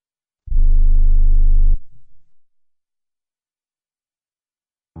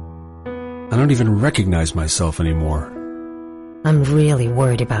don't even recognize myself anymore. I'm really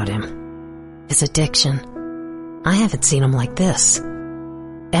worried about him. His addiction. I haven't seen him like this.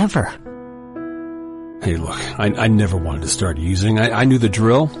 Ever. Hey, look, I never wanted to start using. I knew the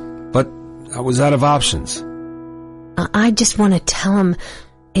drill, but I was out of options. I just want to tell him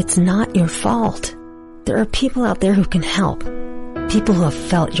it's not your fault. There are people out there who can help. People who have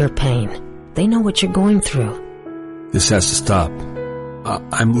felt your pain. They know what you're going through. This has to stop.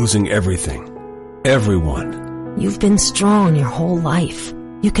 I'm losing everything. Everyone. You've been strong your whole life.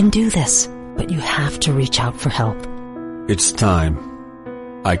 You can do this, but you have to reach out for help. It's time.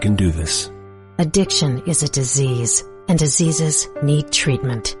 I can do this. Addiction is a disease, and diseases need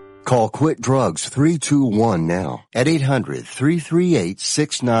treatment. Call Quit Drugs 321 now at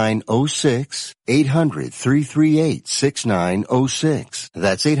 800-338-6906. 800-338-6906.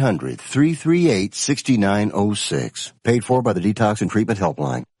 That's 800-338-6906. Paid for by the Detox and Treatment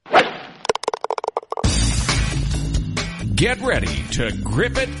Helpline. Get ready to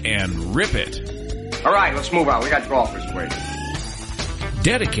grip it and rip it. All right, let's move on. We got golfers waiting.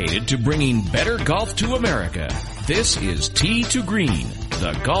 Dedicated to bringing better golf to America, this is Tee to Green,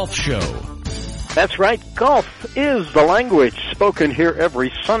 the golf show. That's right. Golf is the language spoken here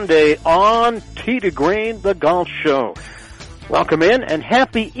every Sunday on Tee to Green, the golf show. Welcome in and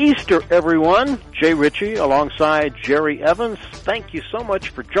happy Easter, everyone. Jay Ritchie alongside Jerry Evans. Thank you so much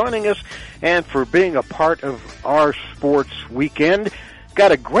for joining us and for being a part of our sports weekend.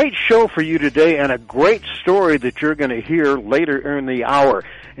 Got a great show for you today and a great story that you're going to hear later in the hour.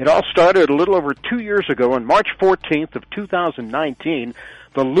 It all started a little over 2 years ago on March 14th of 2019.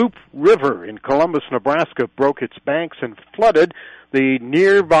 The Loup River in Columbus, Nebraska broke its banks and flooded the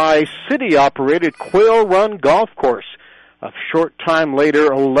nearby city-operated Quail Run Golf Course. A short time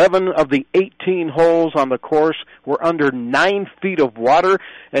later, 11 of the 18 holes on the course were under 9 feet of water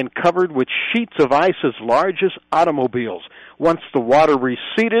and covered with sheets of ice as large as automobiles. Once the water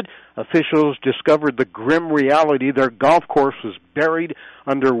receded, officials discovered the grim reality. Their golf course was buried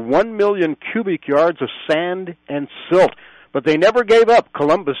under 1 million cubic yards of sand and silt. But they never gave up.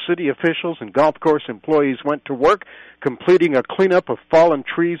 Columbus City officials and golf course employees went to work, completing a cleanup of fallen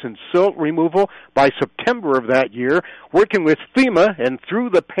trees and silt removal by September of that year. Working with FEMA and through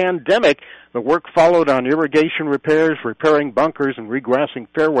the pandemic, the work followed on irrigation repairs, repairing bunkers, and regrassing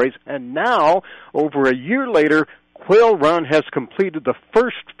fairways. And now, over a year later, Quail Run has completed the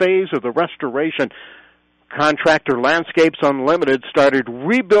first phase of the restoration. Contractor Landscapes Unlimited started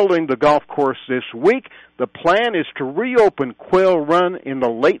rebuilding the golf course this week. The plan is to reopen Quail Run in the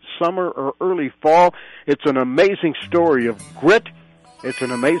late summer or early fall. It's an amazing story of grit. It's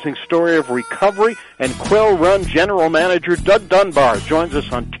an amazing story of recovery. And Quail Run General Manager Doug Dunbar joins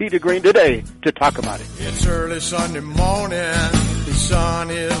us on Tee to Green today to talk about it. It's early Sunday morning. The sun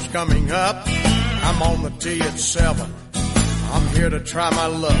is coming up. I'm on the tee at 7. I'm here to try my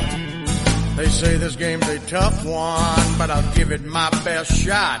luck. They say this game's a tough one, but I'll give it my best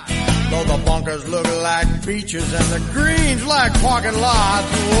shot. Though the bunkers look like beaches and the greens like parking lots.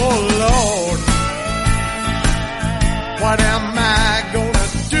 Oh, Lord, what am I gonna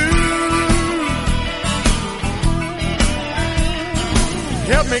do?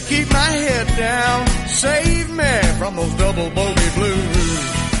 Help me keep my head down. Save me from those double bogey blues.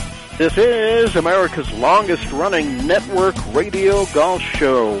 This is America's longest-running network radio golf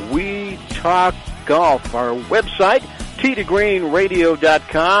show. We talk golf. Our website,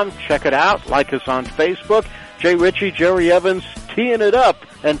 teetogreenradio.com. Check it out. Like us on Facebook. Jay Ritchie, Jerry Evans, teeing it up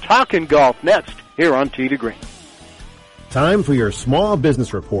and talking golf next here on Tee to Green. Time for your Small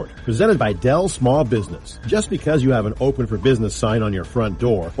Business Report, presented by Dell Small Business. Just because you have an Open for Business sign on your front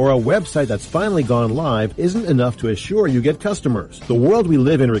door or a website that's finally gone live isn't enough to assure you get customers. The world we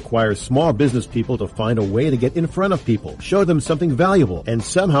live in requires small business people to find a way to get in front of people, show them something valuable, and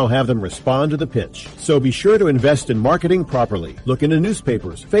somehow have them respond to the pitch. So be sure to invest in marketing properly. Look into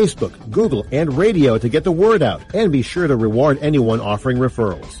newspapers, Facebook, Google, and radio to get the word out. And be sure to reward anyone offering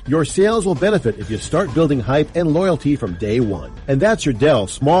referrals. Your sales will benefit if you start building hype and loyalty from day one. And that's your Dell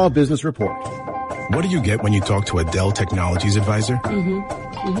Small Business Report. What do you get when you talk to a Dell Technologies advisor?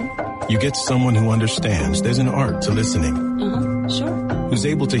 You get someone who understands there's an art to listening. Who's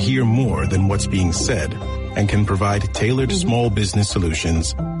able to hear more than what's being said and can provide tailored small business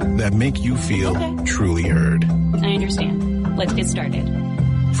solutions that make you feel truly heard. I understand. Let's get started.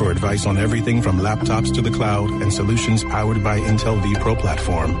 For advice on everything from laptops to the cloud and solutions powered by Intel vPro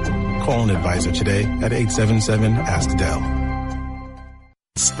platform, call an advisor today at 877-ASK-DELL.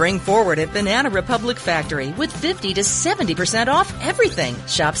 Spring forward at Banana Republic Factory with 50 to 70% off everything.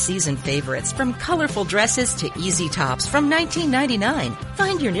 Shop season favorites from colorful dresses to easy tops from $19.99.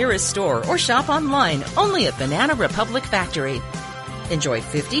 Find your nearest store or shop online only at Banana Republic Factory. Enjoy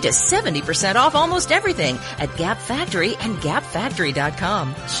 50 to 70% off almost everything at Gap Factory and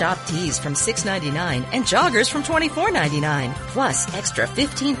GapFactory.com. Shop tees from $6.99 and joggers from $24.99. Plus extra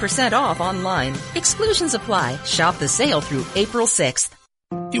 15% off online. Exclusions apply. Shop the sale through April 6th.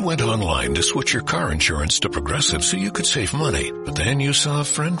 You went online to switch your car insurance to Progressive so you could save money, but then you saw a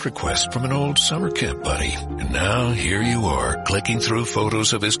friend request from an old summer camp buddy. And now here you are, clicking through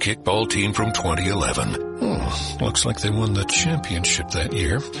photos of his kickball team from 2011. Looks like they won the championship that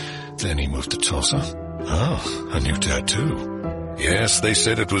year. Then he moved to Tulsa. Oh, a new tattoo. Yes, they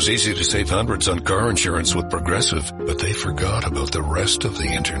said it was easy to save hundreds on car insurance with Progressive, but they forgot about the rest of the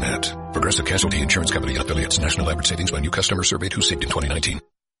internet. Progressive Casualty Insurance Company affiliates. National average savings by new customer surveyed who saved in 2019.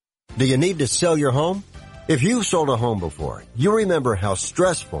 Do you need to sell your home? If you've sold a home before, you remember how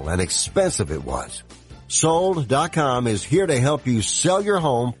stressful and expensive it was. Sold.com is here to help you sell your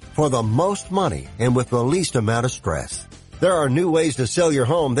home for the most money and with the least amount of stress. There are new ways to sell your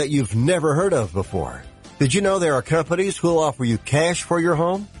home that you've never heard of before. Did you know there are companies who'll offer you cash for your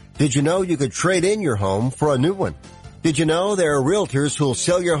home? Did you know you could trade in your home for a new one? Did you know there are realtors who'll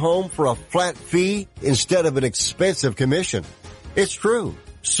sell your home for a flat fee instead of an expensive commission? It's true.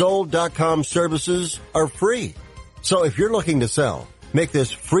 Sold.com services are free. So if you're looking to sell, make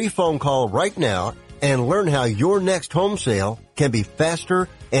this free phone call right now and learn how your next home sale can be faster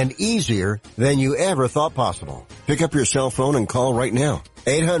and easier than you ever thought possible. Pick up your cell phone and call right now.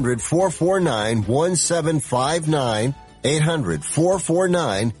 800-449-1759.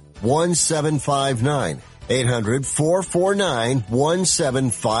 800-449-1759.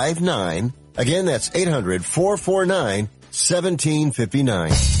 800-449-1759. Again, that's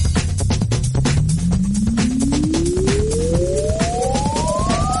 800-449-1759.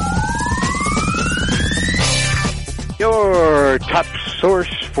 Your top source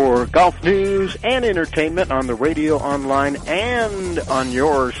for golf news and entertainment on the radio, online, and on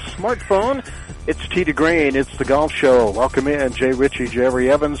your smartphone. It's Tee to Green. It's the Golf Show. Welcome in, Jay Ritchie, Jerry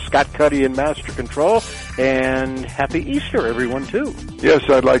Evans, Scott Cuddy in Master Control, and Happy Easter, everyone, too. Yes,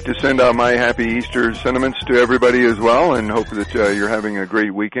 I'd like to send out my Happy Easter sentiments to everybody as well, and hope that you're having a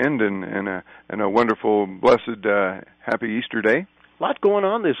great weekend and a wonderful, blessed, Happy Easter Day. A lot going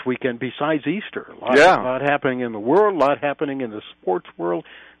on this weekend besides Easter. A lot happening in the world, a lot happening in the sports world.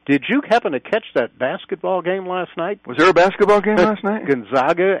 Did you happen to catch that basketball game last night? Was there a basketball game last night?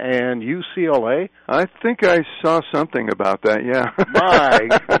 Gonzaga and UCLA. I think I saw something about that, yeah.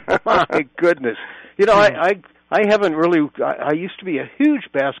 My goodness. You know, I haven't really, I used to be a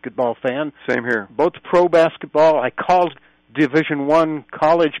huge basketball fan. Same here. Both pro basketball. I called Division I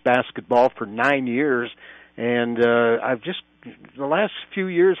college basketball for 9 years, and I've just, the last few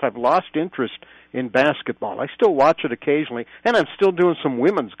years, I've lost interest in basketball. I still watch it occasionally, and I'm still doing some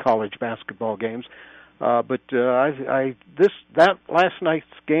women's college basketball games. But that last night's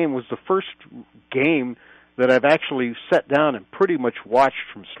game was the first game that I've actually sat down and pretty much watched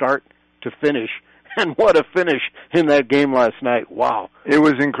from start to finish. And what a finish in that game last night. Wow. It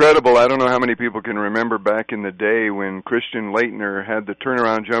was incredible. I don't know how many people can remember back in the day when Christian Laettner had the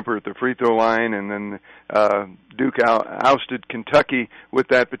turnaround jumper at the free throw line, and then Duke ousted Kentucky with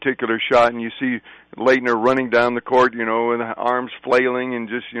that particular shot, and you see Laettner running down the court, you know, with arms flailing and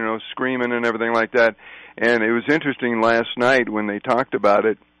just, you know, screaming and everything like that. And it was interesting last night when they talked about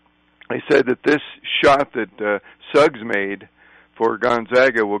it. They said that this shot that Suggs made for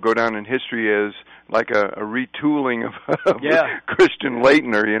Gonzaga will go down in history as like a retooling of Christian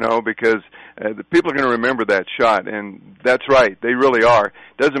Laettner, you know, because the people are going to remember that shot, and that's right, they really are.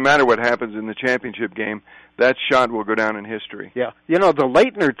 Doesn't matter what happens in the championship game, that shot will go down in history. Yeah, you know, the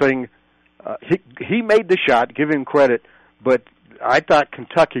Laettner thing, he made the shot, give him credit, but I thought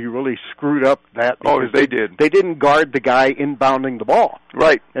Kentucky really screwed up that. Oh, they did. They didn't guard the guy inbounding the ball.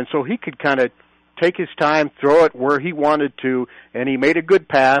 Right. And so he could kind of take his time, throw it where he wanted to, and he made a good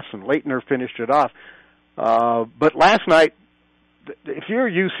pass, and Laettner finished it off. But last night, if you're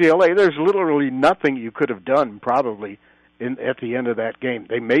UCLA, there's literally nothing you could have done probably at the end of that game.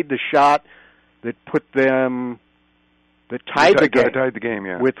 They made the shot that put them, that tied the game. Tied the game,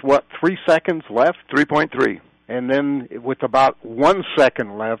 yeah. With what, 3 seconds left? 3.3. And then with about 1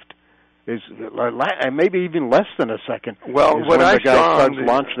 second left, is maybe even less than a second. Well, what I saw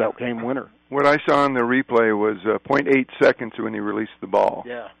launched that game winner. What I saw in the replay was 0.8 seconds when he released the ball.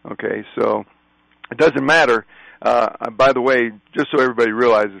 Yeah. Okay, so it doesn't matter. By the way, just so everybody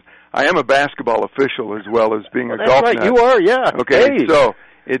realizes, I am a basketball official as well as being a golf right. nut. You are, yeah. Okay, hey. so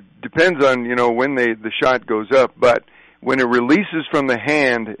it depends on, when the shot goes up, but when it releases from the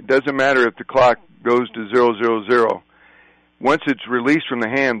hand, it doesn't matter if the clock goes to 0:00. Once it's released from the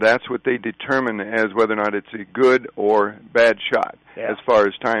hand, that's what they determine as whether or not it's a good or bad shot as far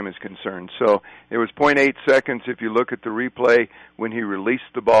as time is concerned. So it was 0.8 seconds if you look at the replay when he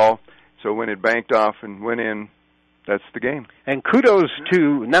released the ball. So when it banked off and went in, that's the game. And kudos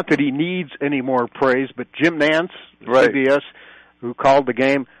to, not that he needs any more praise, but Jim Nance, CBS, who called the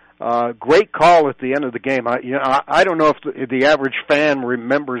game. Great call at the end of the game. I don't know if the average fan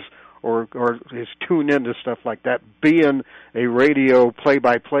remembers or is tuned into stuff like that. Being a radio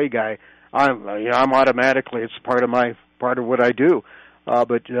play-by-play guy, I'm automatically, it's part of what I do.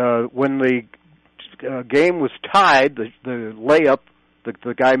 But when the game was tied, the layup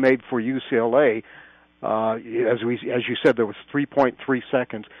the guy made for UCLA, as you said, there was 3.3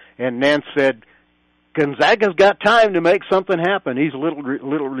 seconds, and Nance said, Gonzaga's got time to make something happen. He's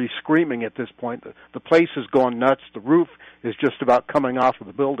literally screaming at this point. The place is going nuts. The roof is just about coming off of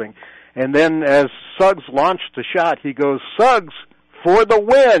the building. And then as Suggs launched the shot, he goes, Suggs for the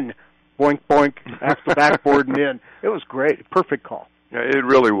win! Boink, boink, off the backboard and in. It was great. Perfect call. Yeah, it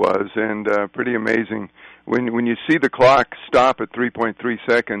really was, and pretty amazing. When you see the clock stop at 3.3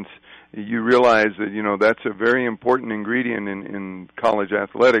 seconds, you realize that, that's a very important ingredient in college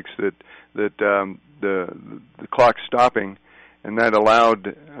athletics, that the clock stopping, and that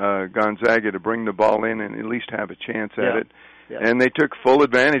allowed Gonzaga to bring the ball in and at least have a chance at it. Yeah. And they took full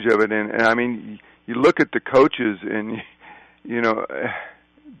advantage of it. And I mean, you look at the coaches and,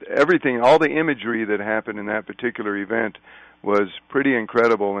 everything, all the imagery that happened in that particular event was pretty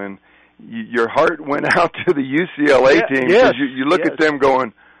incredible. And your heart went out to the UCLA team, because you look at them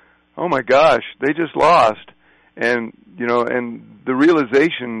going, oh my gosh, they just lost. And, and the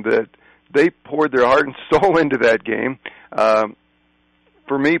realization that they poured their heart and soul into that game.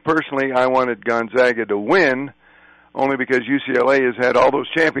 For me personally, I wanted Gonzaga to win, only because UCLA has had all those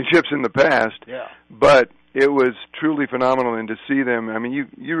championships in the past. Yeah. But it was truly phenomenal, and to see them, I mean,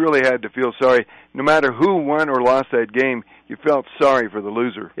 you really had to feel sorry. No matter who won or lost that game, you felt sorry for the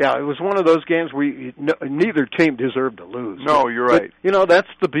loser. Yeah, it was one of those games where neither team deserved to lose. No, you're right. But, that's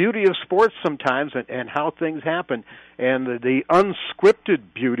the beauty of sports sometimes, and how things happen, and the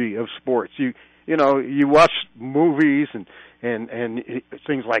unscripted beauty of sports. You watch movies and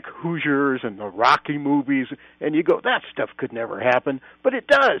things like Hoosiers and the Rocky movies, and you go, that stuff could never happen, but it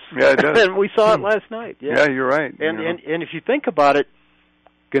does. Yeah, it does. And we saw it last night. Yeah, you're right. And if you think about it,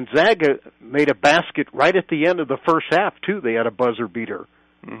 Gonzaga made a basket right at the end of the first half, too. They had a buzzer beater.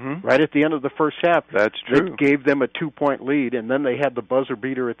 Mm-hmm. Right at the end of the first half. That's true. That gave them a 2-point lead, and then they had the buzzer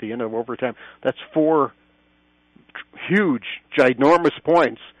beater at the end of overtime. That's 4 huge, ginormous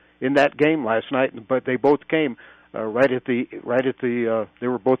points in that game last night, but they both came right at the they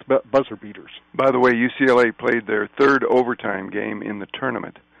were both buzzer beaters. By the way, UCLA played their 3rd overtime game in the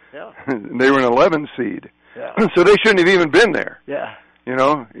tournament. Yeah. They were an 11 seed. Yeah. So they shouldn't have even been there. Yeah. In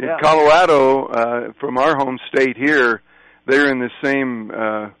Colorado, from our home state here, they're in the same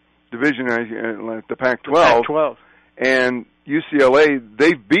division like the Pac-12. Pac-12. And UCLA,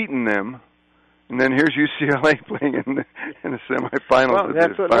 they've beaten them. And then here's UCLA playing in the semifinals. Well,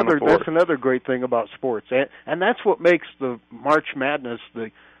 that's another great thing about sports, and that's what makes the March Madness,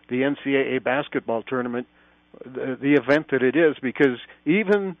 the NCAA basketball tournament, the event that it is. Because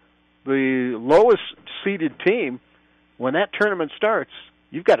even the lowest seeded team, when that tournament starts,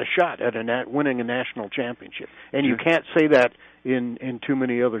 you've got a shot at winning a national championship, and you can't say that in too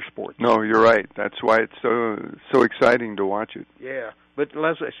many other sports. No, you're right. That's why it's so exciting to watch it. Yeah. But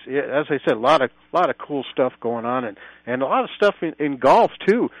as I said, a lot of cool stuff going on, and a lot of stuff in golf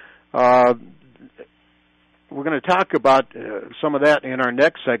too. We're going to talk about some of that in our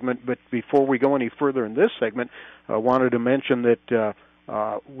next segment. But before we go any further in this segment, I wanted to mention that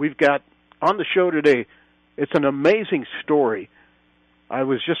we've got on the show today. It's an amazing story. I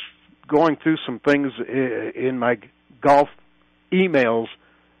was just going through some things in my golf emails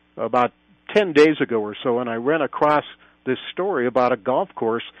about 10 days ago or so, and I ran across this story about a golf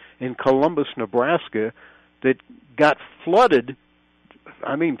course in Columbus, Nebraska that got flooded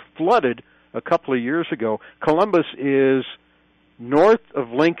a couple of years ago. Columbus is north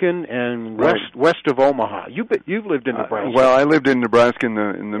of Lincoln and west of Omaha. You've lived in Nebraska. Well, I lived in Nebraska in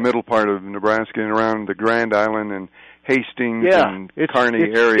the middle part of Nebraska and around the Grand Island and Hastings and Kearney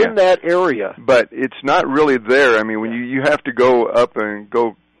area. In that area. But it's not really there. I mean, when you have to go up and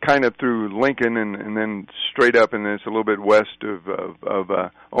go kind of through Lincoln and then straight up, and then it's a little bit west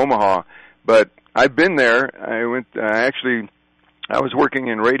of Omaha. But I've been there. I was working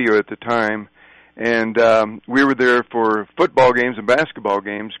in radio at the time, And we were there for football games and basketball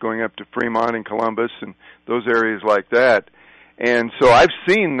games, going up to Fremont and Columbus and those areas like that. And so I've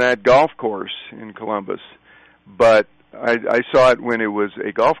seen that golf course in Columbus, but I saw it when it was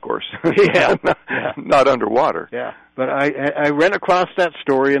a golf course, not underwater. Yeah, but I ran across that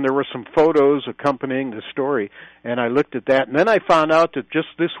story, and there were some photos accompanying the story, and I looked at that, and then I found out that just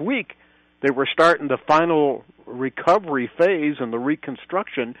this week they were starting the final recovery phase and the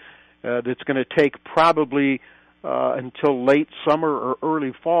reconstruction that's going to take probably until late summer or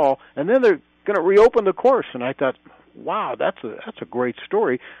early fall, and then they're going to reopen the course. And I thought, wow, that's a great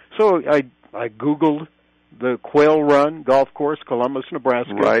story. So I Googled the Quail Run Golf Course, Columbus,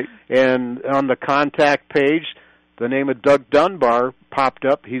 Nebraska, right. And on the contact page, the name of Doug Dunbar popped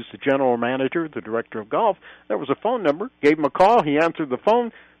up. He's the general manager, the director of golf. There was a phone number. Gave him a call. He answered the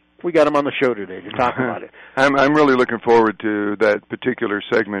phone. We got him on the show today to talk about it. I'm really looking forward to that particular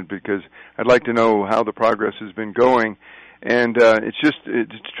segment because I'd like to know how the progress has been going. And it's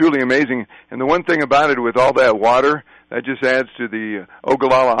truly amazing. And the one thing about it, with all that water, that just adds to the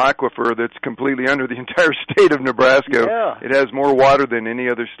Ogallala Aquifer that's completely under the entire state of Nebraska. Yeah. It has more water than any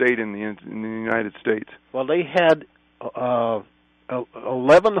other state in the United States. Well, they had 11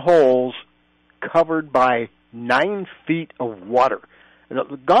 holes covered by 9 feet of water.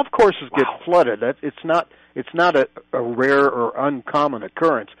 The golf courses get flooded. It's not a rare or uncommon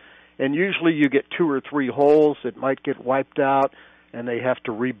occurrence. And usually you get 2 or 3 holes that might get wiped out, and they have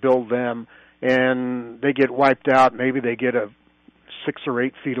to rebuild them. And they get wiped out. Maybe they get 6 or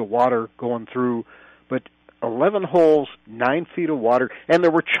 8 feet of water going through. But 11 holes, 9 feet of water, and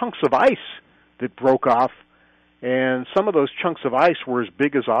there were chunks of ice that broke off. And some of those chunks of ice were as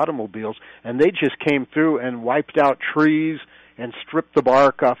big as automobiles, and they just came through and wiped out trees and stripped the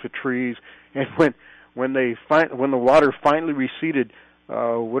bark off of trees. And when the water finally receded,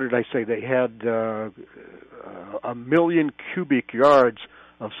 what did I say? They had 1 million cubic yards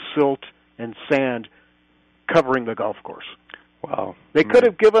of silt and sand covering the golf course. Wow! They could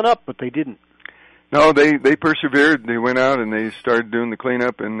have given up, but they didn't. No, they persevered. They went out and they started doing the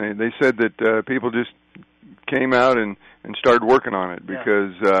cleanup, and they said that people just came out and started working on it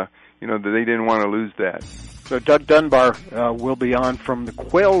because they didn't want to lose that. So Doug Dunbar will be on from the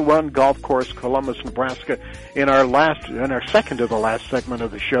Quail Run Golf Course, Columbus, Nebraska, in our second to the last segment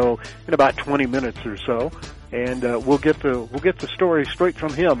of the show in about 20 minutes or so, and we'll get the story straight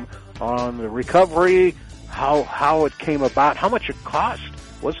from him on the recovery, how it came about, how much it cost.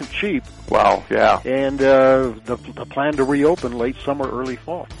 Wasn't cheap. Wow, yeah. And the plan to reopen late summer, early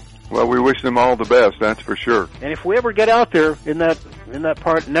fall. Well, we wish them all the best, that's for sure. And if we ever get out there in that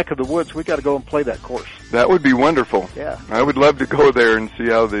neck of the woods, we got to go and play that course. That would be wonderful. Yeah. I would love to go there and see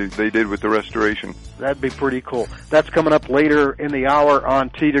how they did with the restoration. That'd be pretty cool. That's coming up later in the hour on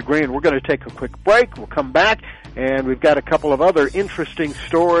Tee to Green. We're going to take a quick break. We'll come back, and we've got a couple of other interesting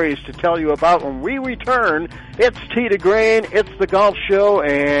stories to tell you about when we return. It's Tee to Green, it's the Golf Show,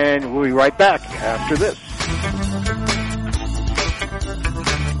 and we'll be right back after this.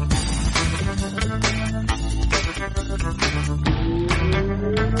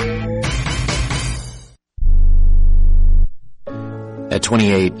 At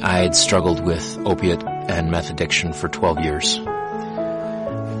 28, I had struggled with opiate and meth addiction for 12 years.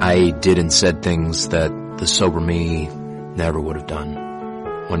 I did and said things that the sober me never would have done.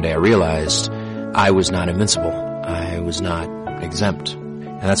 One day I realized I was not invincible. I was not exempt.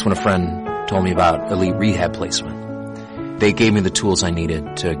 And that's when a friend told me about Elite Rehab Placement. They gave me the tools I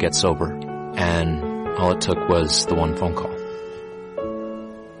needed to get sober, and all it took was the one phone call.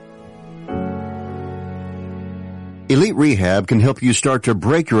 Elite Rehab can help you start to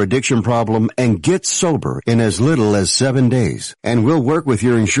break your addiction problem and get sober in as little as 7 days. And we'll work with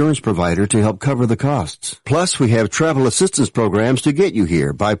your insurance provider to help cover the costs. Plus, we have travel assistance programs to get you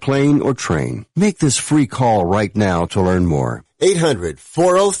here by plane or train. Make this free call right now to learn more.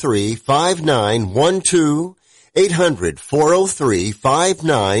 800-403-5912.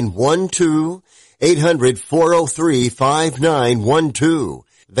 800-403-5912. 800-403-5912.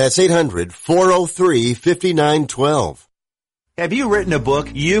 That's 800-403-5912. Have you written a book?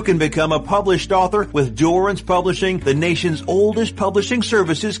 You can become a published author with Dorrance Publishing, the nation's oldest publishing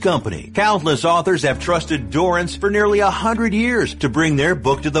services company. Countless authors have trusted Dorrance for nearly 100 years to bring their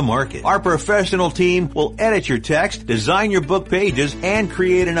book to the market. Our professional team will edit your text, design your book pages, and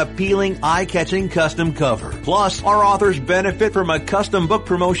create an appealing, eye-catching custom cover. Plus, our authors benefit from a custom book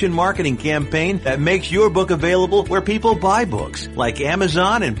promotion marketing campaign that makes your book available where people buy books, like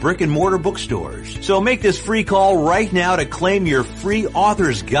Amazon and brick-and-mortar bookstores. So make this free call right now to claim your free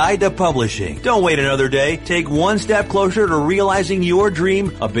author's guide to publishing. Don't wait another day. Take one step closer to realizing your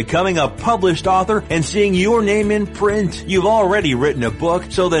dream of becoming a published author and seeing your name in print. You've already written a book,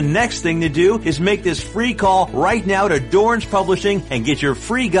 so the next thing to do is make this free call right now to Dorrance Publishing and get your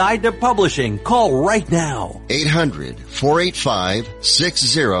free guide to publishing. Call right now.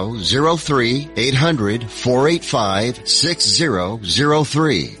 800-485-6003.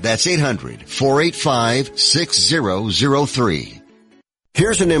 800-485-6003. That's 800-485-6003.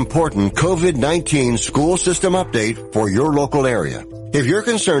 Here's an important COVID-19 school system update for your local area. If you're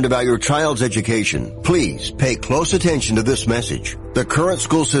concerned about your child's education, please pay close attention to this message. The current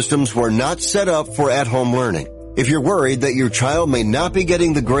school systems were not set up for at-home learning. If you're worried that your child may not be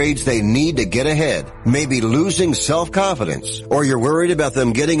getting the grades they need to get ahead, may be losing self-confidence, or you're worried about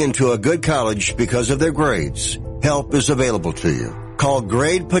them getting into a good college because of their grades, help is available to you. Call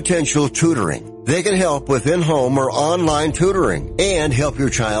Grade Potential Tutoring. They can help with in-home or online tutoring and help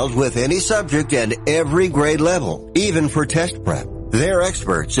your child with any subject and every grade level, even for test prep. They're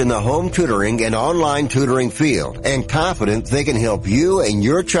experts in the home tutoring and online tutoring field and confident they can help you and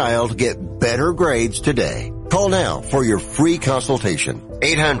your child get better grades today. Call now for your free consultation.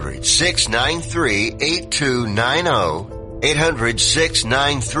 800-693-8290.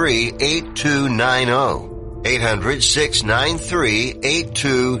 800-693-8290.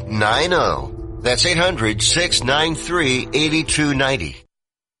 800-693-8290. That's 800-693-8290.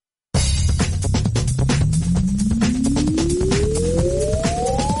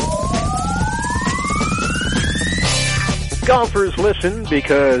 Golfers listen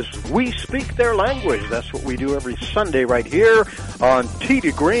because we speak their language. That's what we do every Sunday right here on Tee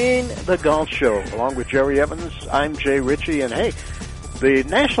to Green, the Golf Show. Along with Jerry Evans, I'm Jay Ritchie, and hey, the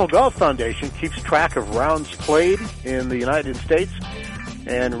National Golf Foundation keeps track of rounds played in the United States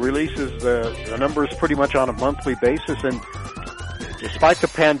and releases the numbers pretty much on a monthly basis. And despite the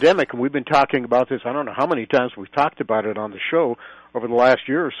pandemic, and we've been talking about this, I don't know how many times we've talked about it on the show over the last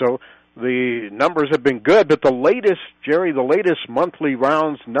year or so, the numbers have been good, but the latest monthly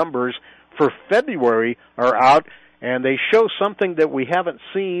rounds numbers for February are out, and they show something that we haven't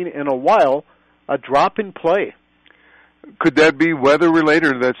seen in a while, a drop in play. Could that be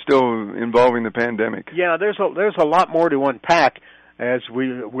weather-related, or that's still involving the pandemic? Yeah, there's a lot more to unpack as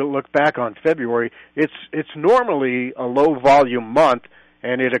we'll look back on February. It's normally a low-volume month,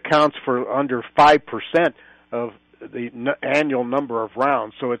 and it accounts for under 5% of the annual number of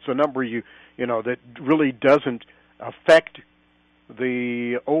rounds. So it's a number that really doesn't affect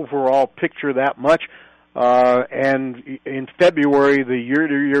the overall picture that much. And in February, the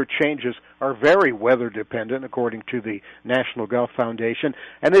year-to-year changes are very weather-dependent, according to the National Golf Foundation.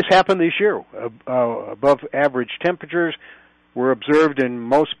 And this happened this year. Above-average temperatures were observed in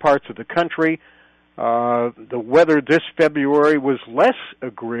most parts of the country. The weather this February was less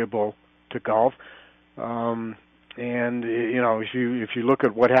agreeable to golf. And if you look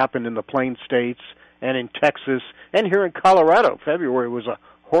at what happened in the Plain States and in Texas and here in Colorado, February was a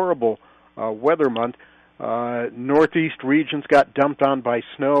horrible weather month. Northeast regions got dumped on by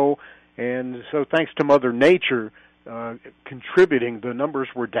snow, and so thanks to Mother Nature contributing, the numbers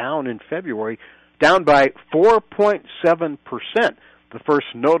were down in February, down by 4.7%, the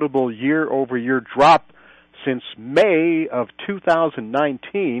first notable year-over-year drop since May of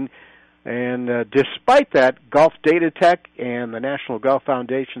 2019. And despite that, Golf Data Tech and the National Golf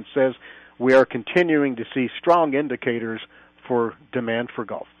Foundation says we are continuing to see strong indicators for demand for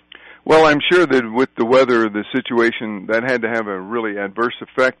golf. Well, I'm sure that with the weather, the situation, that had to have a really adverse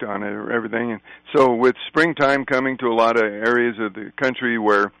effect on everything. And so with springtime coming to a lot of areas of the country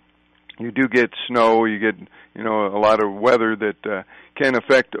where you do get snow, you get, a lot of weather that can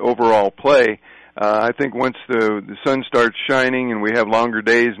affect overall play. I think once the sun starts shining and we have longer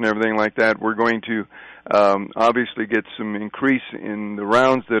days and everything like that, we're going to obviously get some increase in the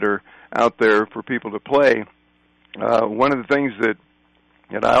rounds that are out there for people to play. One of the things that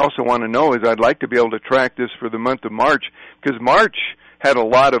I also want to know is I'd like to be able to track this for the month of March, because March had a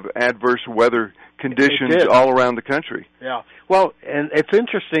lot of adverse weather conditions all around the country. Yeah. Well, and it's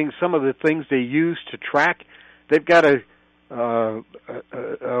interesting, some of the things they use to track, they've got a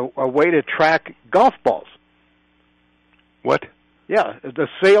way to track golf balls. What? Yeah, the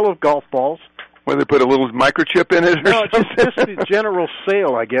sale of golf balls. Well, they put a little microchip in it or something? No, just the general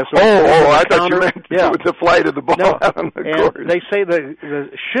sale, I guess. I thought you meant with the flight of the ball out on the course. They say the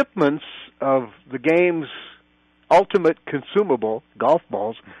shipments of the game's ultimate consumable, golf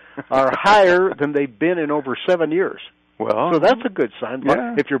balls, are higher than they've been in over 7 years. Well, so that's a good sign.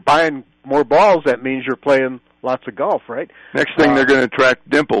 Yeah. If you're buying more balls, that means you're playing lots of golf, right? Next thing they're going to track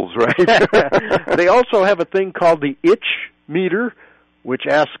dimples, right? They also have a thing called the itch meter, which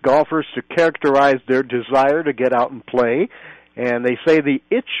asks golfers to characterize their desire to get out and play. And they say the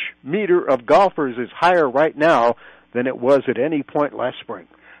itch meter of golfers is higher right now than it was at any point last spring.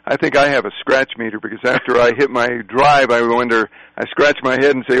 I think I have a scratch meter because after I hit my drive, I scratch my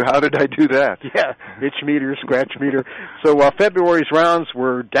head and say, how did I do that? Yeah, itch meter, scratch meter. So February's rounds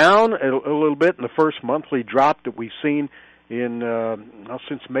were down a little bit in the first monthly drop that we've seen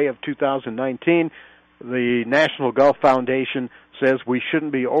since May of 2019. The National Golf Foundation says we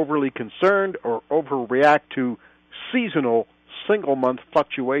shouldn't be overly concerned or overreact to seasonal single-month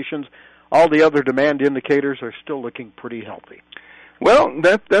fluctuations. All the other demand indicators are still looking pretty healthy. Well,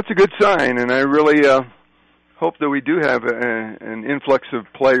 that's a good sign, and I really hope that we do have an influx of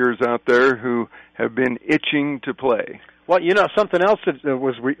players out there who have been itching to play. Well, something else that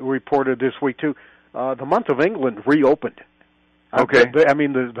was reported this week, too. The month of England reopened. Okay.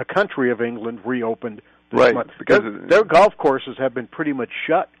 The country of England reopened this month. Because their golf courses have been pretty much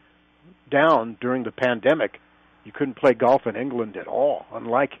shut down during the pandemic. You couldn't play golf in England at all,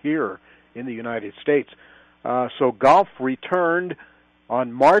 unlike here in the United States. So golf returned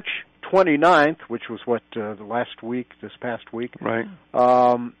on March 29th, which was this past week. Right.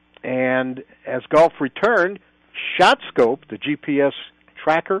 And as golf returned, ShotScope, the GPS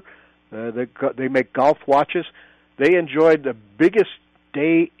tracker, they make golf watches, they enjoyed the biggest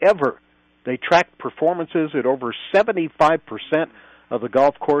day ever. They tracked performances at over 75% of the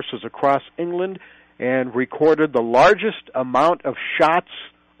golf courses across England and recorded the largest amount of shots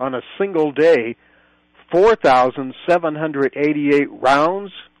on a single day. 4,788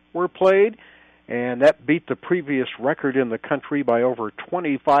 rounds were played, and that beat the previous record in the country by over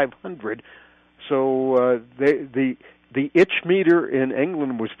 2,500. So the itch meter in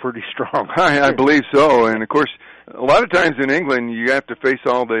England was pretty strong. I believe so, and of course, a lot of times in England you have to face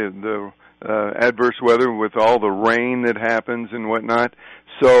all the adverse weather with all the rain that happens and whatnot.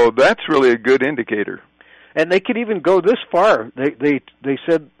 So that's really a good indicator. And they could even go this far. They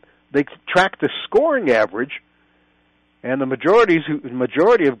said they tracked the scoring average, and the majority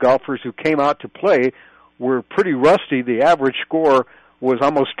of golfers who came out to play were pretty rusty. The average score was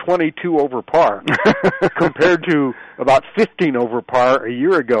almost 22 over par, compared to about 15 over par a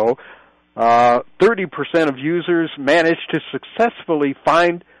year ago. 30% of users managed to successfully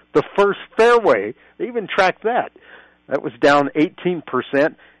find the first fairway. They even tracked that. That was down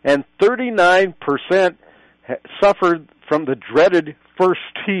 18%, and 39% suffered from the dreaded first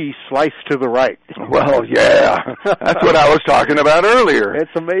tee slice to the right. Well, yeah, that's what I was talking about earlier.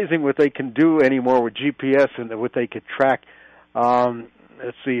 It's amazing what they can do anymore with GPS and what they could track.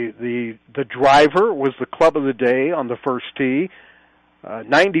 Let's see, the driver was the club of the day on the first tee.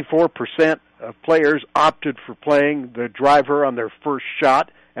 94% of players opted for playing the driver on their first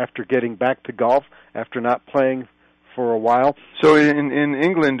shot after getting back to golf, after not playing for a while. So in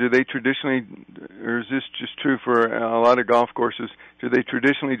England, do they traditionally, or is this just true for a lot of golf courses, do they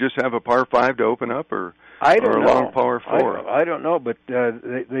traditionally just have a par 5 to open up, or a long par 4? I don't know, but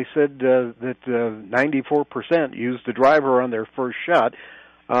they said that 94% used the driver on their first shot.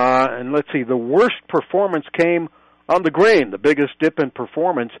 And let's see, the worst performance came on the green, the biggest dip in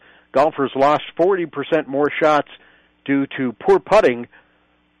performance. Golfers lost 40% more shots due to poor putting.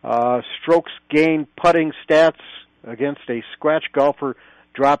 Strokes gained putting stats against a scratch golfer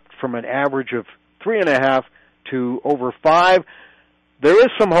dropped from an average of 3.5 to over 5. There is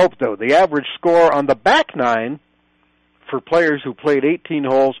some hope, though. The average score on the back nine for players who played 18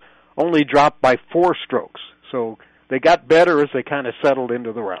 holes only dropped by 4 strokes. So they got better as they kind of settled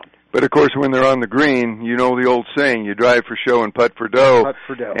into the round. But, of course, when they're on the green, you know the old saying, you drive for show and putt for dough. Putt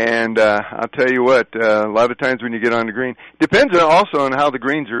for dough. And I'll tell you what, a lot of times when you get on the green, depends also on how the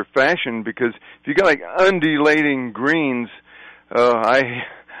greens are fashioned, because if you got like undulating greens, I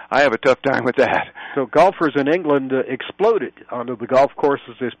have a tough time with that. So golfers in England exploded onto the golf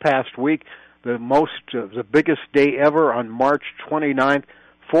courses this past week. The biggest day ever on March 29th.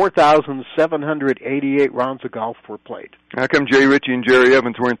 4,788 rounds of golf were played. How come Jay Ritchie and Jerry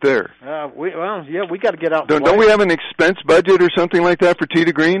Evans weren't there? We got to get out. Don't we have an expense budget or something like that for Tee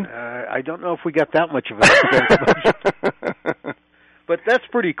to Green? I don't know if we got that much of an expense budget. But that's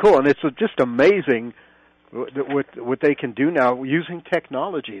pretty cool, and it's just amazing what they can do now using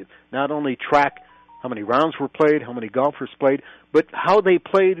technology. Not only track how many rounds were played, how many golfers played, but how they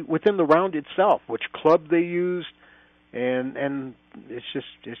played within the round itself, which club they used. And it's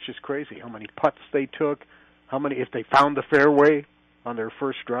just crazy how many putts they took, if they found the fairway on their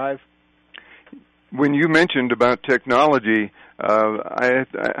first drive. When you mentioned about technology, I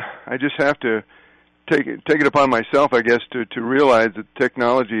just have to take it upon myself, I guess, to realize that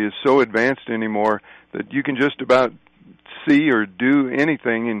technology is so advanced anymore that you can just about see or do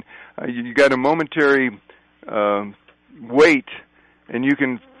anything, and you got a momentary wait, and you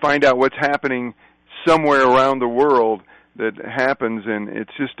can find out what's happening somewhere around the world that happens, and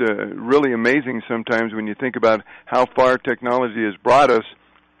it's just really amazing sometimes when you think about how far technology has brought us,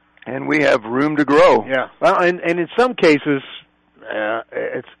 and we have room to grow. Yeah, well, and in some cases,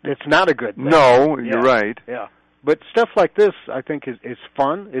 it's not a good thing. No, you're right. Yeah, but stuff like this, I think, is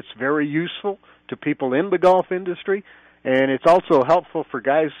fun. It's very useful to people in the golf industry, and it's also helpful for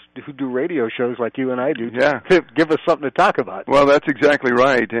guys who do radio shows like you and I do to give us something to talk about. Well, that's exactly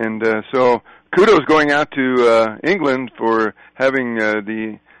right, and so kudos going out to England for having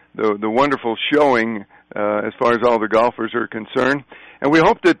the wonderful showing as far as all the golfers are concerned, and we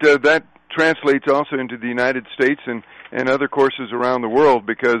hope that that translates also into the United States and other courses around the world,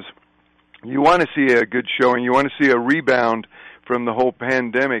 because you want to see a good showing, you want to see a rebound from the whole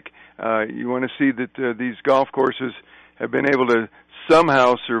pandemic. You want to see that these golf courses have been able to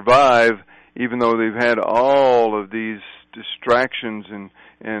somehow survive, even though they've had all of these distractions and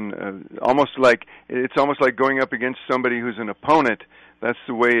it's almost like going up against somebody who's an opponent. That's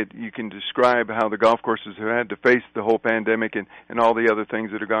the way you can describe how the golf courses have had to face the whole pandemic and all the other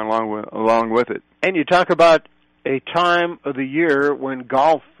things that have gone along with it. And you talk about a time of the year when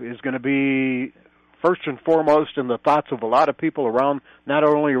golf is going to be first and foremost in the thoughts of a lot of people around, not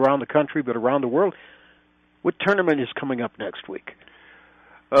only around the country but around the world. What tournament is coming up next week?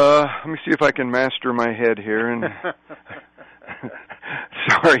 Let me see if I can master my head here. And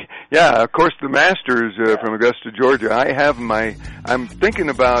sorry. Yeah, of course, the Masters from Augusta, Georgia. I'm thinking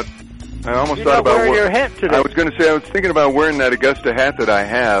about. I almost thought about wearing your hat today. I was going to say I was thinking about wearing that Augusta hat that I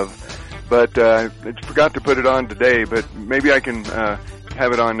have, but I forgot to put it on today. But maybe I can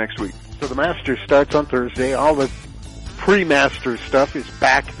have it on next week. So the Masters starts on Thursday. All the pre-Masters stuff is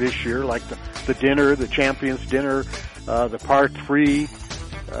back this year, like the dinner, the Champions Dinner, the Par 3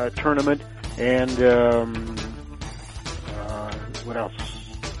 tournament, and what else?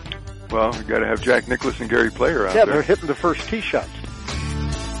 Well, we got to have Jack Nicklaus and Gary Player out there. Yeah, they're hitting the first tee shots.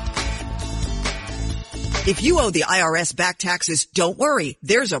 If you owe the IRS back taxes, don't worry.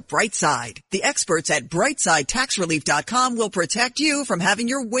 There's a bright side. The experts at BrightSideTaxRelief.com will protect you from having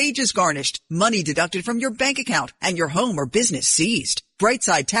your wages garnished, money deducted from your bank account, and your home or business seized.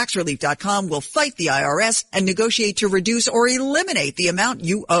 BrightSideTaxRelief.com will fight the IRS and negotiate to reduce or eliminate the amount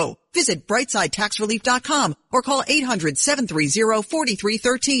you owe. Visit BrightSideTaxRelief.com or call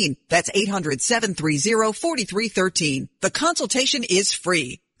 800-730-4313. That's 800-730-4313. The consultation is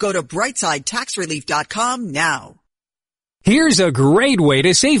free. Go to BrightSideTaxRelief.com now. Here's a great way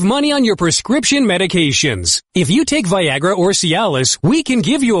to save money on your prescription medications. If you take Viagra or Cialis, we can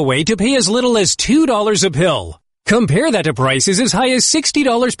give you a way to pay as little as $2 a pill. Compare that to prices as high as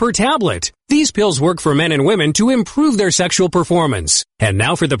 $60 per tablet. These pills work for men and women to improve their sexual performance. And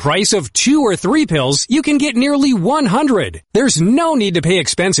now for the price of 2 or 3 pills, you can get nearly 100. There's no need to pay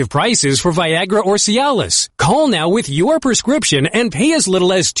expensive prices for Viagra or Cialis. Call now with your prescription and pay as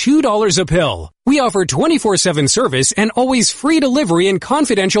little as $2 a pill. We offer 24/7 service and always free delivery and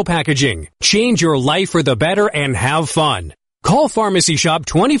confidential packaging. Change your life for the better and have fun. Call Pharmacy Shop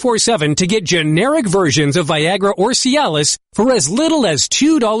 24/7 to get generic versions of Viagra or Cialis for as little as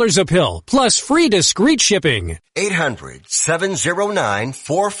 $2 a pill, plus free discreet shipping.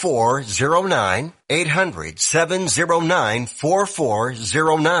 800-709-4409.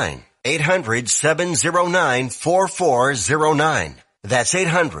 800-709-4409. 800-709-4409. That's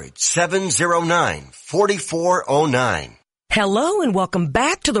 800-709-4409. Hello and welcome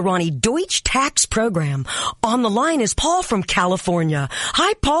back to the Ronnie Deutsch Tax Program. On the line is Paul from California.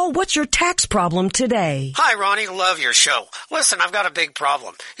 Hi, Paul. What's your tax problem today? Hi, Ronnie. Love your show. Listen, I've got a big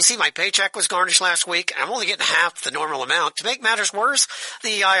problem. You see, my paycheck was garnished last week, and I'm only getting half the normal amount. To make matters worse,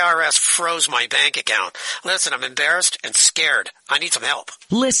 the IRS froze my bank account. Listen, I'm embarrassed and scared. I need some help.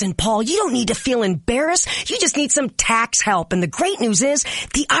 Listen, Paul, you don't need to feel embarrassed. You just need some tax help. And the great news is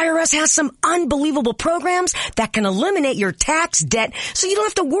the IRS has some unbelievable programs that can eliminate your tax debt so you don't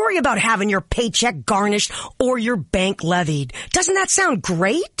have to worry about having your paycheck garnished or your bank levied. Doesn't that sound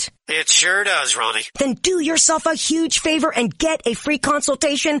great? It sure does, Ronnie. Then do yourself a huge favor and get a free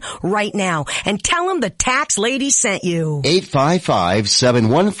consultation right now and tell them the tax lady sent you.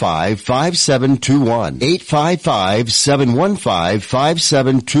 855-715-5721.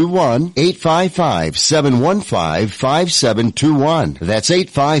 855-715-5721. 855-715-5721. That's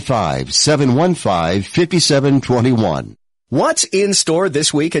 855-715-5721. What's in store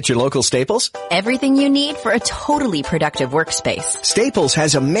this week at your local Staples? Everything you need for a totally productive workspace. Staples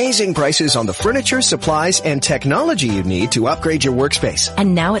has amazing prices on the furniture, supplies, and technology you need to upgrade your workspace.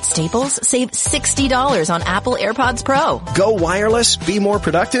 And now at Staples, save $60 on Apple AirPods Pro. Go wireless, be more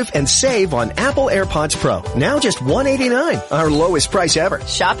productive, and save on Apple AirPods Pro. Now just $189, our lowest price ever.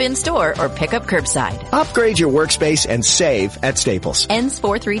 Shop in-store or pick up curbside. Upgrade your workspace and save at Staples. Ends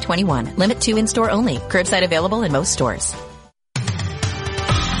 4/3/21. Limit to in-store only. Curbside available in most stores.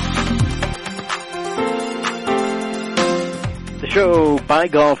 Show by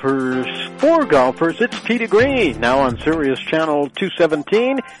golfers for golfers. It's Tee to Green, now on Sirius Channel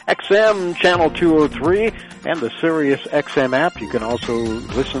 217, XM Channel 203, and the Sirius XM app. You can also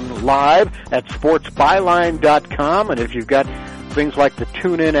listen live at sportsbyline.com, and if you've got things like the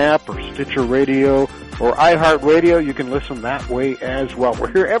TuneIn app or Stitcher Radio or iHeartRadio, you can listen that way as well.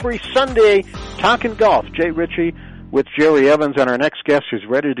 We're here every Sunday talking golf. Jay Ritchie with Jerry Evans, and our next guest is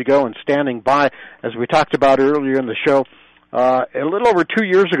ready to go and standing by. As we talked about earlier in the show, a little over 2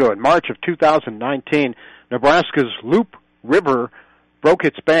 years ago, in March of 2019, Nebraska's Loup River broke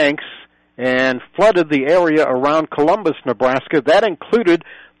its banks and flooded the area around Columbus, Nebraska. That included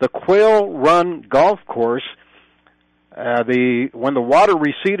the Quail Run Golf Course. When the water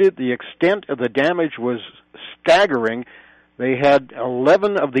receded, the extent of the damage was staggering. They had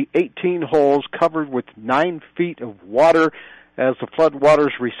 11 of the 18 holes covered with 9 feet of water. As the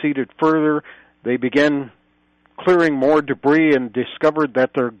floodwaters receded further, they began clearing more debris and discovered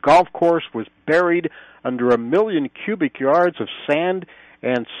that their golf course was buried under 1 million cubic yards of sand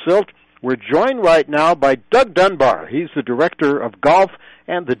and silt. We're joined right now by Doug Dunbar. He's the director of golf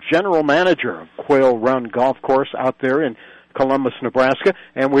and the general manager of Quail Run Golf Course out there in Columbus, Nebraska.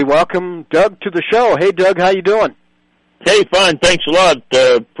 And we welcome Doug to the show. Hey, Doug, how you doing? Hey, fine. Thanks a lot.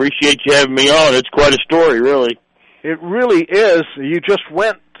 Appreciate you having me on. It's quite a story, really. It really is. You just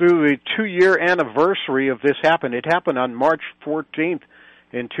went through the 2-year anniversary of this happened. It happened on March 14th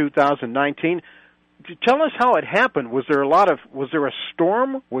in 2019. Tell us how it happened. Was there a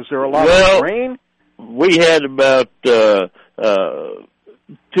storm? Was there a lot of rain? We had about 2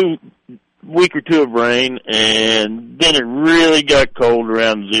 week or two of rain, and then it really got cold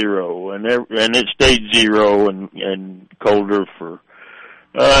around 0, and it stayed 0 and colder for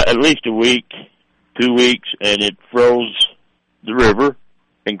at least a week, 2 weeks, and it froze the river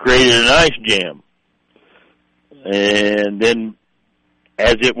and created an ice jam. And then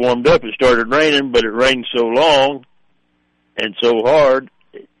as it warmed up, it started raining, but it rained so long and so hard,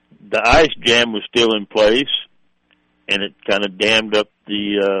 the ice jam was still in place, and it kind of dammed up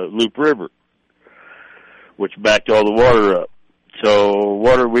the Loup River, which backed all the water up. So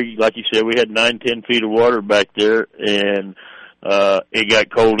like you said, we had 9-10 feet of water back there, and it got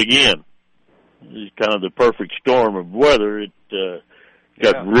cold again. It was kind of the perfect storm of weather. It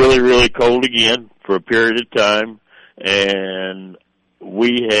got really, really cold again for a period of time, and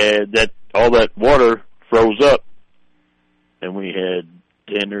we had all that water froze up, and we had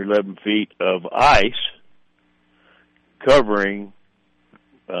 10 or 11 feet of ice covering,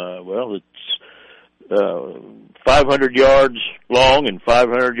 it's 500 yards long and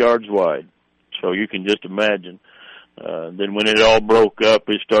 500 yards wide. So you can just imagine. Then when it all broke up,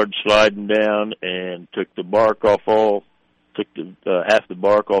 it started sliding down and took half the bark off all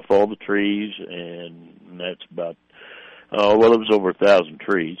the trees, and that's about, it was over 1,000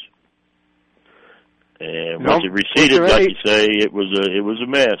 trees. And once it receded, like you say, it was a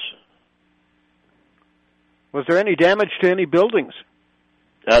mess. Was there any damage to any buildings?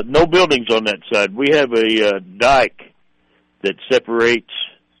 No buildings on that side. We have a dike that separates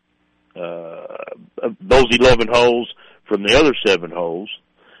those 11 holes from the other 7 holes,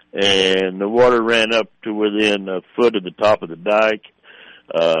 and the water ran up to within a foot of the top of the dike.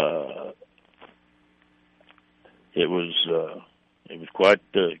 It was quite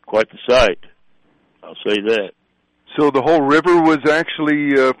the sight. I'll say that. So the whole river was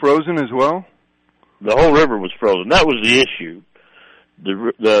actually frozen as well? The whole river was frozen. That was the issue.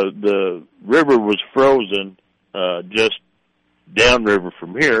 The river was frozen just downriver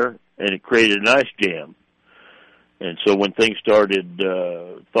from here, and it created an ice jam. And so when things started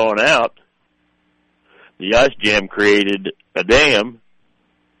thawing out, the ice jam created a dam,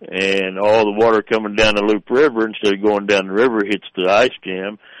 and all the water coming down the Loup River, instead of going down the river, hits the ice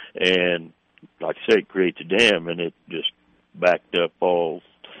jam, and like I say, it creates a dam, and it just backed up all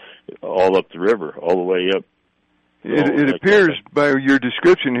up the river, all the way up It appears by your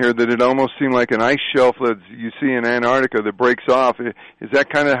description here that it almost seemed like an ice shelf that you see in Antarctica that breaks off. Is that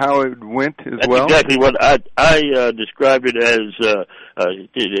kind of how it went as well? That's exactly what I described it as.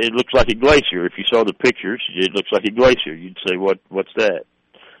 It looks like a glacier. If you saw the pictures, it looks like a glacier. You'd say, "What's that?"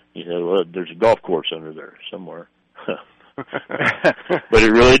 You know, well, there's a golf course under there somewhere. But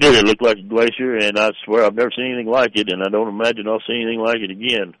it really did. It looked like a glacier, and I swear I've never seen anything like it, and I don't imagine I'll see anything like it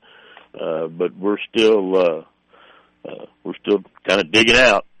again. But we're still kind of digging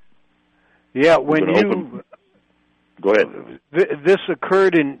out. Yeah, when you go ahead. This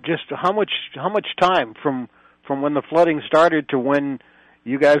occurred in just how much time from when the flooding started to when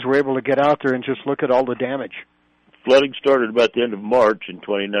you guys were able to get out there and just look at all the damage? Flooding started about the end of March in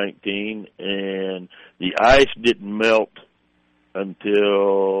 2019, and the ice didn't melt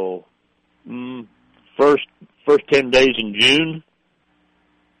until first 10 days in June.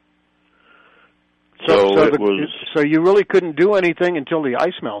 So you really couldn't do anything until the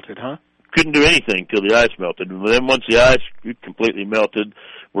ice melted, huh? Couldn't do anything till the ice melted. And then once the ice completely melted,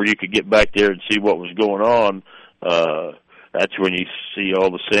 where you could get back there and see what was going on, that's when you see all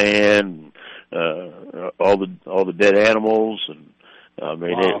the sand, all the dead animals, and I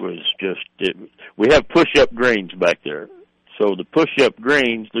mean, wow. It was just we have push-up greens back there. So the push-up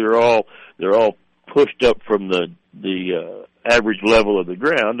greens, they're all pushed up from the average level of the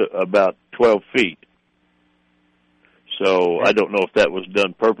ground about 12 feet. So I don't know if that was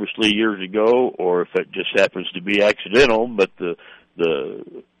done purposely years ago or if it just happens to be accidental, but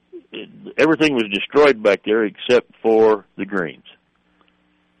everything was destroyed back there except for the greens.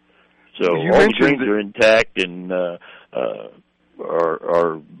 So all the greens are intact and are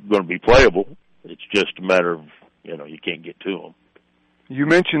going to be playable. It's just a matter of, you can't get to them. You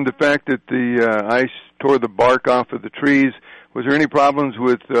mentioned the fact that the ice tore the bark off of the trees. Was there any problems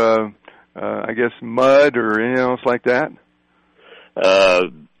with, I guess, mud or anything else like that?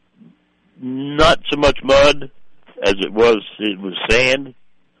 Not so much mud as it was sand.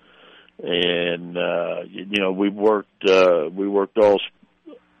 And, we worked all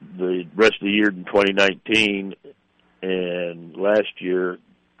the rest of the year in 2019 and last year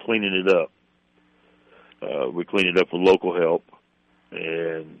cleaning it up. We cleaned it up with local help.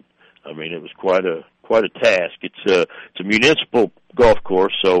 And I mean, it was quite a task. It's a municipal golf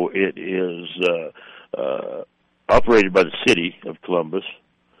course, so it is operated by the city of Columbus.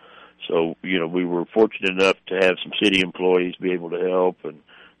 So we were fortunate enough to have some city employees be able to help and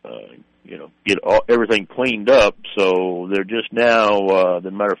get everything cleaned up. So they're just now. As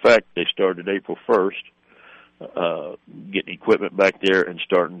a matter of fact, they started April 1st, getting equipment back there and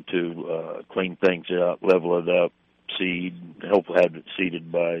starting to clean things out, level it up. Hopefully have it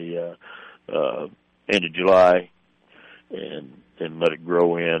seeded by end of July, and then let it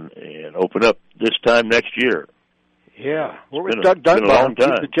grow in and open up this time next year. Yeah, we're with Doug Dunbar,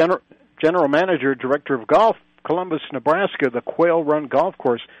 the general manager, director of golf, Columbus, Nebraska. The Quail Run Golf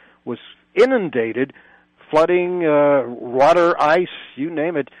Course was inundated, flooding, water, ice, you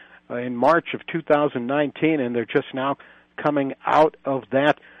name it, in March of 2019, and they're just now coming out of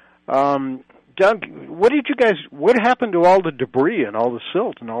that. Doug, what happened to all the debris and all the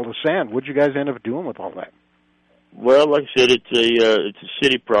silt and all the sand? What did you guys end up doing with all that? Well, like I said, it's a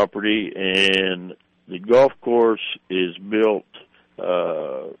city property, and the golf course is built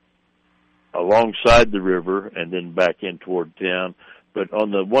alongside the river and then back in toward town. But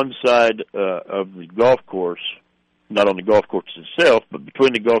on the one side of the golf course, not on the golf course itself, but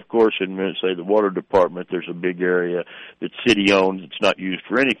between the golf course and, say, the water department, there's a big area that city owns. It's not used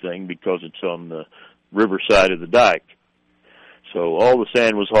for anything because it's on the river side of the dike. So all the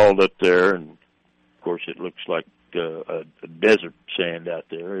sand was hauled up there, and, of course, it looks like a desert sand out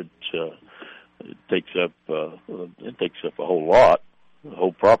there. It takes up a whole lot, the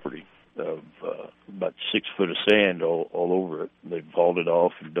whole property of about 6 foot of sand all over it. They've hauled it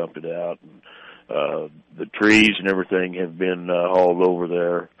off and dumped it out, and the trees and everything have been hauled over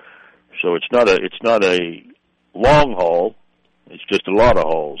there. So it's not a long haul. It's just a lot of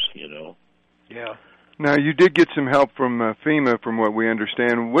hauls, Yeah. Now, you did get some help from FEMA, from what we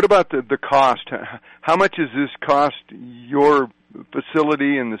understand. What about the cost? How much does this cost your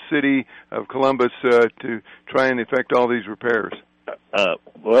facility and the city of Columbus to try and effect all these repairs?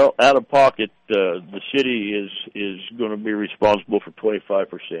 Well, out of pocket, the city is going to be responsible for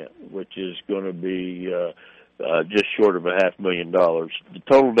 25%, which is going to be just short of $500,000. The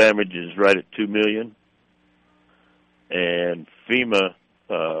total damage is right at $2 million, and FEMA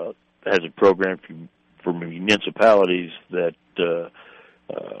has a program for municipalities that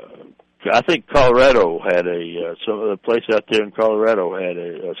I think Colorado had a place out there in Colorado had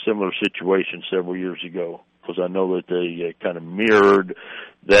a similar situation several years ago. because I know that they kind of mirrored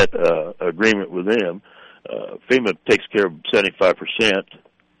that agreement with them. FEMA takes care of 75%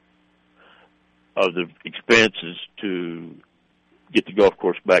 of the expenses to get the golf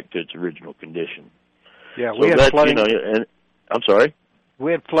course back to its original condition. Yeah, we had flooding. And I'm sorry?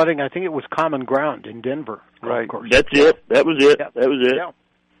 We had flooding. I think it was Common Ground in Denver. Right. That's it. That was it. Yep. That was it. Yeah.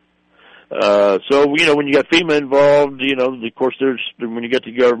 So, when you got FEMA involved, of course when you get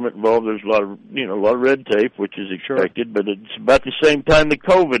the government involved, there's a lot of red tape, which is expected, but it's about the same time the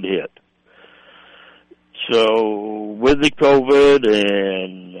COVID hit. So, with the COVID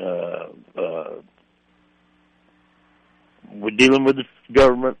and, we're dealing with the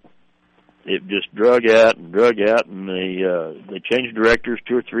government, it just drug out, and they changed directors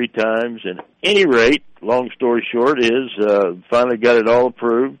 2 or 3 times, and at any rate, long story short is, finally got it all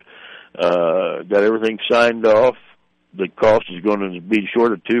approved. Got everything signed off. The cost is going to be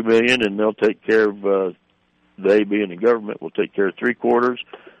short of $2 million, and they'll take care of, they being the government, will take care of 3/4.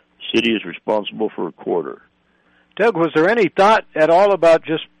 City is responsible for 1/4. Doug, was there any thought at all about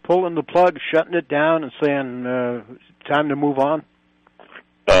just pulling the plug, shutting it down, and saying, time to move on?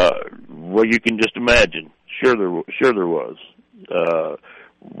 Well, you can just imagine. Sure there was.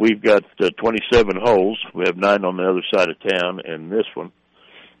 We've got 27 holes. We have 9 on the other side of town, and this one.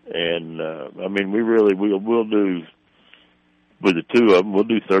 And we'll do, with the 2 of them, we'll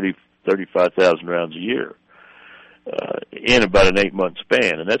do 35,000 rounds a year in about an 8-month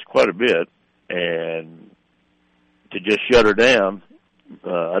span, and that's quite a bit. And to just shut her down,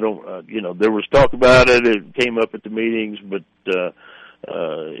 there was talk about it. It came up at the meetings, but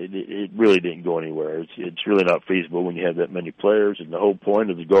it really didn't go anywhere. It's really not feasible when you have that many players, and the whole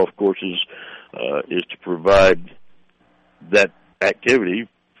point of the golf courses is to provide that activity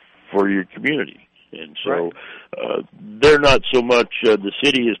for your community. And so they're not so much, the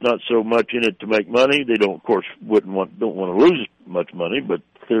city is not so much in it to make money. They don't want to lose much money, but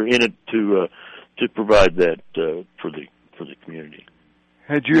they're in it to provide that for the community.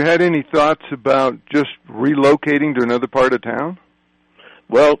 Had you had any thoughts about just relocating to another part of town?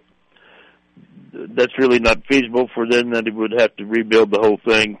 Well, that's really not feasible for them. That it would have to rebuild the whole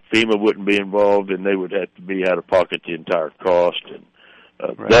thing. FEMA wouldn't be involved, and they would have to be out of pocket the entire cost, and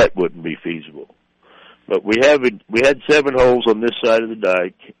that wouldn't be feasible. But we had 7 holes on this side of the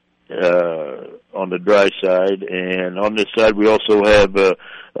dike, on the dry side, and on this side we also have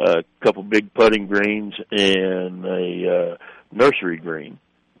a couple big putting greens and a nursery green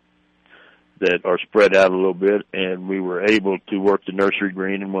that are spread out a little bit, and we were able to work the nursery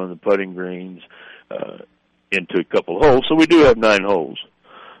green and one of the putting greens into a couple holes. So we do have 9 holes,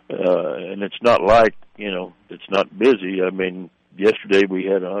 and it's not like it's not busy. I mean, yesterday we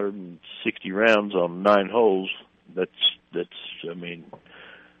had 160 rounds on 9 holes. That's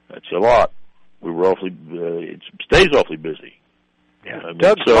a lot. We were it stays awfully busy. Yeah.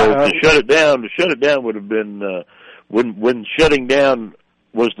 To shut it down would have been when shutting down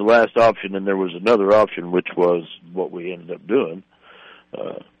was the last option, and there was another option, which was what we ended up doing.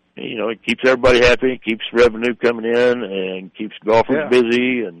 It keeps everybody happy, keeps revenue coming in, and keeps golfers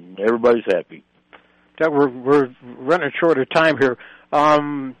busy, and everybody's happy. Doug, we're running short of time here.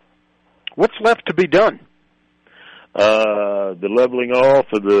 What's left to be done? The leveling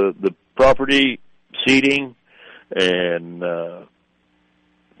off of the property, seeding, and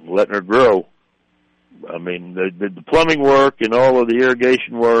letting her grow. I mean, the plumbing work and all of the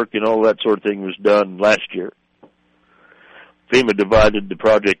irrigation work and all that sort of thing was done last year. FEMA divided the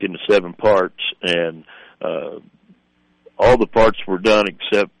project into 7 parts, and all the parts were done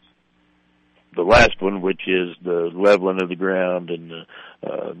except the last one, which is the leveling of the ground and the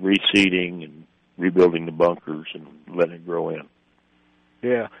reseeding and rebuilding the bunkers and letting it grow in.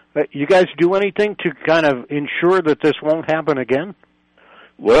 Yeah. You guys do anything to kind of ensure that this won't happen again?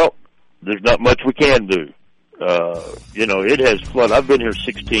 Well, there's not much we can do. It has flooded. I've been here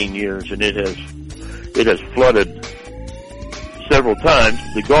 16 years, and it has flooded several times.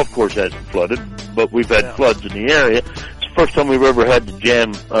 The golf course hasn't flooded, but we've had floods in the area. It's the first time we've ever had to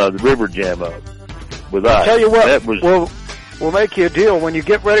jam the river jam up with ice. I'll tell you what, we'll make you a deal. When you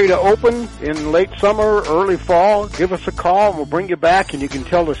get ready to open in late summer, early fall, give us a call, and we'll bring you back, and you can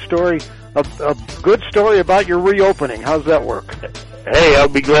tell the story, a good story about your reopening. How's that work? Hey, I'll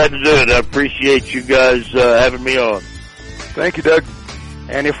be glad to do it. I appreciate you guys having me on. Thank you, Doug.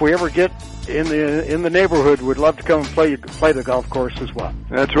 And if we ever get in the neighborhood, we'd love to come and play the golf course as well.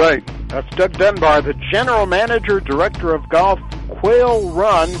 That's right. That's Doug Dunbar, the General Manager, Director of Golf, Quail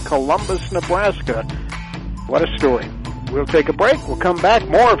Run, Columbus, Nebraska. What a story. We'll take a break. We'll come back.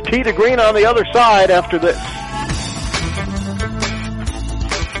 More of Tee to Green on the other side after this.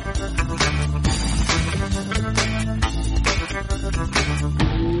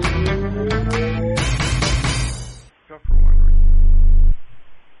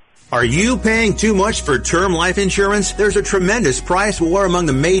 Are you paying too much for term life insurance? There's a tremendous price war among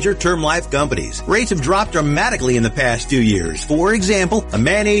the major term life companies. Rates have dropped dramatically in the past 2 years. For example, a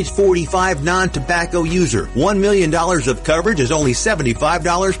man age 45 non-tobacco user, $1 million of coverage is only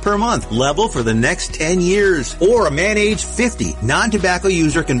 $75 per month, level for the next 10 years. Or a man age 50 non-tobacco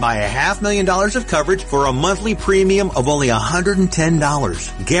user can buy $500,000 of coverage for a monthly premium of only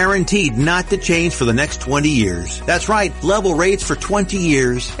 $110. Guaranteed not to change for the next 20 years. That's right, level rates for 20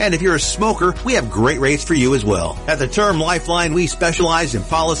 years. And if you're a smoker, we have great rates for you as well. At the Term Lifeline, we specialize in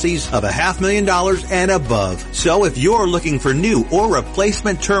policies of $500,000 and above. So if you're looking for new or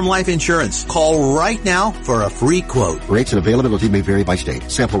replacement term life insurance, call right now for a free quote. Rates and availability may vary by state.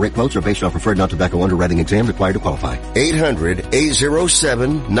 Sample rate quotes are based on preferred non-tobacco underwriting exam required to qualify.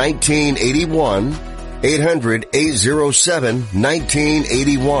 800-807-1981.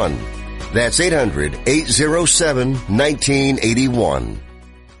 800-807-1981. That's 800-807-1981.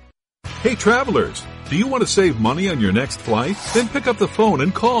 Hey travelers, do you want to save money on your next flight? Then pick up the phone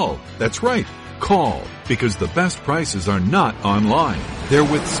and call. That's right, call, because the best prices are not online. They're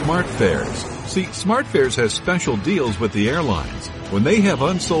with SmartFares. See, SmartFares has special deals with the airlines. When they have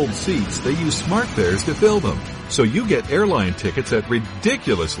unsold seats, they use SmartFares to fill them. So you get airline tickets at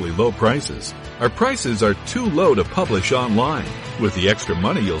ridiculously low prices. Our prices are too low to publish online. With the extra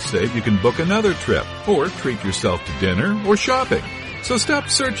money you'll save, you can book another trip or treat yourself to dinner or shopping. So stop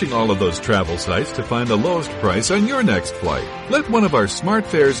searching all of those travel sites to find the lowest price on your next flight. Let one of our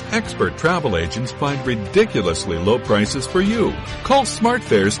SmartFares expert travel agents find ridiculously low prices for you. Call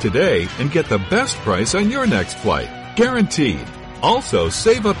SmartFares today and get the best price on your next flight. Guaranteed. Also,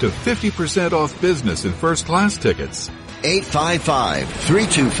 save up to 50% off business and first class tickets.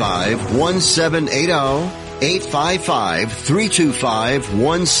 855-325-1780.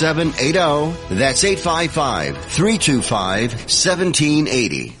 855-325-1780. That's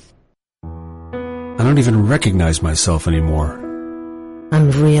 855-325-1780. I don't even recognize myself anymore. I'm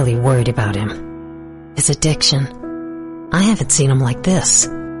really worried about him. His addiction. I haven't seen him like this.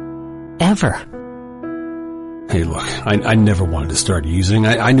 Ever. Hey, look, I never wanted to start using.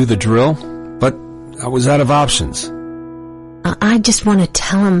 I knew the drill, but I was out of options. I just want to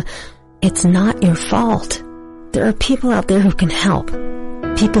tell him it's not your fault. There are people out there who can help.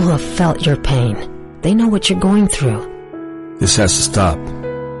 People who have felt your pain. They know what you're going through. This has to stop.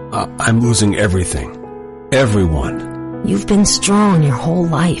 I'm losing everything. Everyone. You've been strong your whole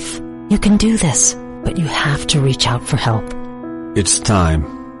life. You can do this, but you have to reach out for help. It's time.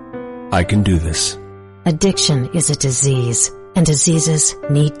 I can do this. Addiction is a disease, and diseases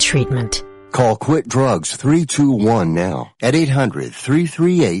need treatment. Call Quit Drugs 321 now at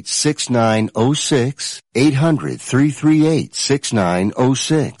 800-338-6906.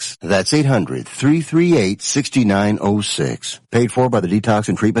 800-338-6906. That's 800-338-6906. Paid for by the Detox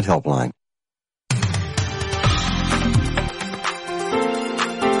and Treatment Helpline.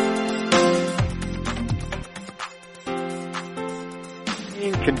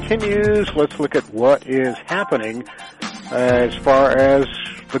 Continues. Let's look at what is happening as far as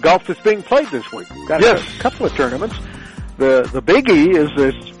the golf that's being played this week. We've got a couple of tournaments. The biggie is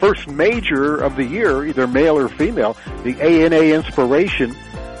this first major of the year, either male or female, the ANA Inspiration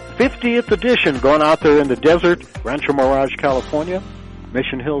 50th edition, going out there in the desert, Rancho Mirage, California,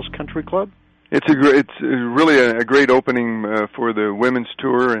 Mission Hills Country Club. It's really a great opening for the women's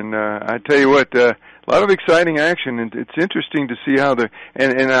tour, and I tell you what, a lot of exciting action, and it's interesting to see how the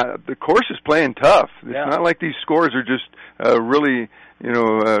course is playing tough. It's not like these scores are just really,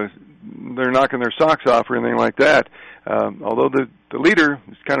 they're knocking their socks off or anything like that. Although the leader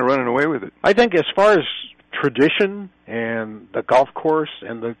is kind of running away with it. I think as far as tradition and the golf course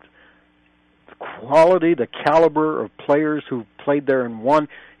and the quality, the caliber of players who played there and won,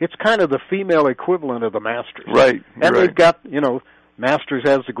 it's kind of the female equivalent of the Masters. Right. And they've got, Masters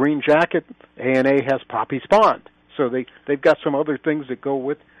has the green jacket, ANA has Poppy Pond. So they've got some other things that go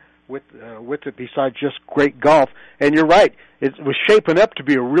with it besides just great golf. And you're right, it was shaping up to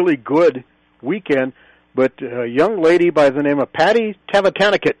be a really good weekend, but a young lady by the name of Patty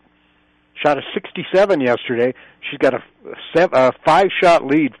Tavatanakit shot a 67 yesterday. She's got a 5-shot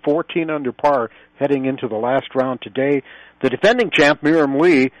lead, 14 under par, heading into the last round today. The defending champ, Miriam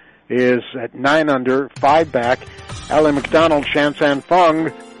Lee, is at 9 under, 5 back. Ally McDonald, Shansan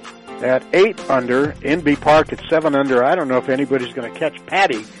Fung at 8 under. NB Park at 7 under. I don't know if anybody's going to catch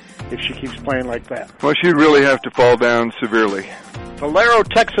Patty if she keeps playing like that. Well, she'd really have to fall down severely. Valero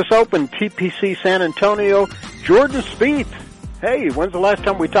Texas Open, TPC San Antonio, Jordan Spieth. Hey, when's the last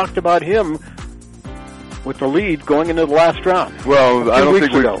time we talked about him with the lead going into the last round? Well, I don't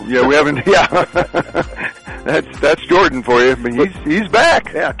think we haven't. Yeah, That's Jordan for you. I mean, he's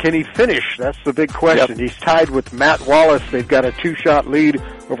back. Yeah, can he finish? That's the big question. Yep. He's tied with Matt Wallace. They've got a 2-shot lead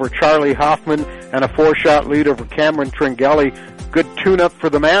over Charlie Hoffman and a 4-shot lead over Cameron Tringelli. Good tune-up for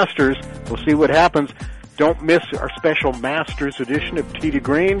the Masters. We'll see what happens. Don't miss our special Masters edition of Tee to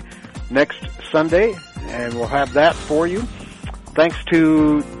Green next Sunday, and we'll have that for you. Thanks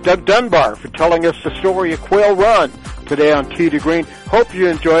to Doug Dunbar for telling us the story of Quail Run today on Tee to Green. Hope you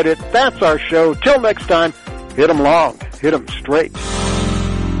enjoyed it. That's our show. Till next time, hit 'em long, hit 'em straight.